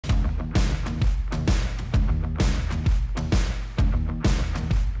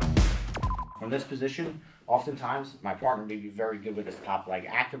this position, oftentimes my partner may be very good with his top leg,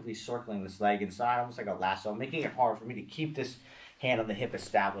 actively circling this leg inside, almost like a lasso, making it hard for me to keep this hand on the hip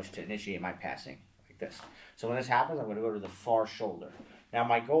established to initiate my passing, like this. So when this happens, I'm going to go to the far shoulder. Now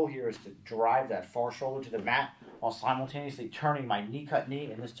my goal here is to drive that far shoulder to the mat while simultaneously turning my knee-cut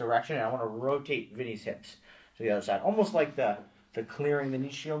knee in this direction, and I want to rotate Vinny's hips to the other side, almost like the clearing the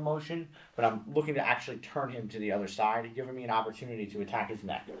knee shield motion, but I'm looking to actually turn him to the other side, giving me an opportunity to attack his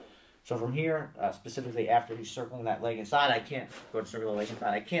neck. So from here, specifically after he's circling that leg inside, I can't go to circle the leg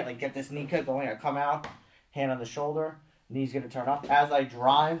inside. I can't like get this knee cut going. I come out, hand on the shoulder, knee's going to turn up. As I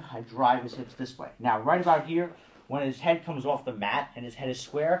drive his hips this way. Now, right about here, when his head comes off the mat and his head is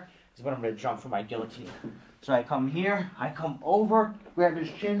square, is when I'm going to jump for my guillotine. So I come here, I come over, grab his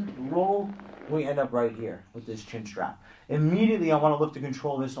chin, roll, we end up right here with this chin strap. Immediately, I want to look to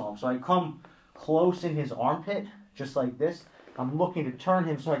control this arm. So I come close in his armpit, just like this. I'm looking to turn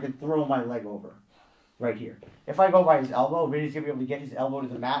him so I can throw my leg over, right here. If I go by his elbow, Vinny's going to be able to get his elbow to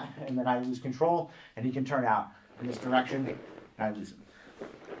the mat, and then I lose control, and he can turn out in this direction, and I lose him.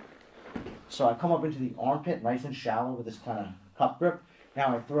 So I come up into the armpit, nice and shallow with this kind of cup grip.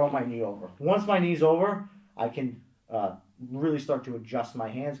 Now I throw my knee over. Once my knee's over, I can really start to adjust my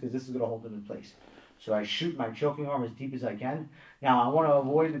hands because this is going to hold them in place. So I shoot my choking arm as deep as I can. Now I want to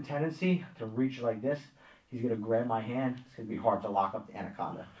avoid the tendency to reach like this. He's going to grab my hand. It's going to be hard to lock up the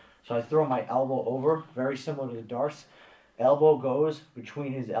anaconda. So I throw my elbow over, very similar to the Darce. Elbow goes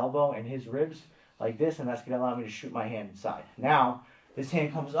between his elbow and his ribs like this, and that's going to allow me to shoot my hand inside. Now, this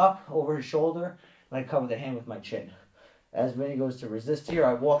hand comes up over his shoulder, and I cover the hand with my chin. As Vinny goes to resist here,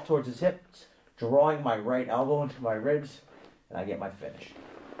 I walk towards his hips, drawing my right elbow into my ribs, and I get my finish.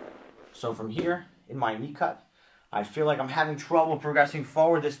 So from here, in my knee cut, I feel like I'm having trouble progressing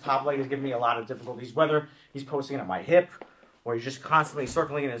forward. This top leg is giving me a lot of difficulties, whether he's posting it at my hip or he's just constantly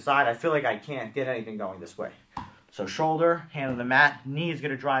circling it inside. I feel like I can't get anything going this way. So shoulder, hand on the mat, knee is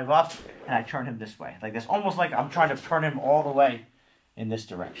going to drive up, and I turn him this way, like this, almost like I'm trying to turn him all the way in this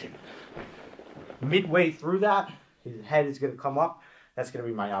direction. Midway through that, his head is going to come up. That's going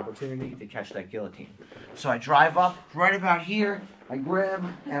to be my opportunity to catch that guillotine. So I drive up right about here, I grab,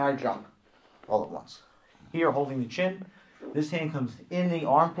 and I jump all at once. Here, holding the chin, this hand comes in the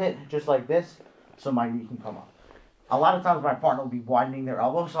armpit, just like this, so my knee can come up. A lot of times my partner will be widening their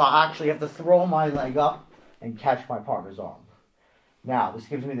elbow, so I actually have to throw my leg up and catch my partner's arm. Now, this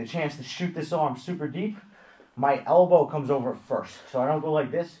gives me the chance to shoot this arm super deep. My elbow comes over first, so I don't go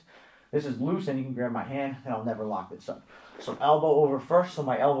like this. This is loose, and you can grab my hand, and I'll never lock this up. So elbow over first, so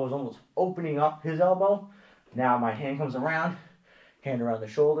my elbow is almost opening up his elbow. Now my hand comes around, hand around the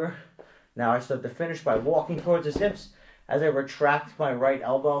shoulder. Now I start to finish by walking towards his hips as I retract my right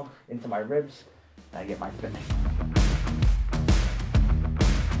elbow into my ribs, and I get my finish.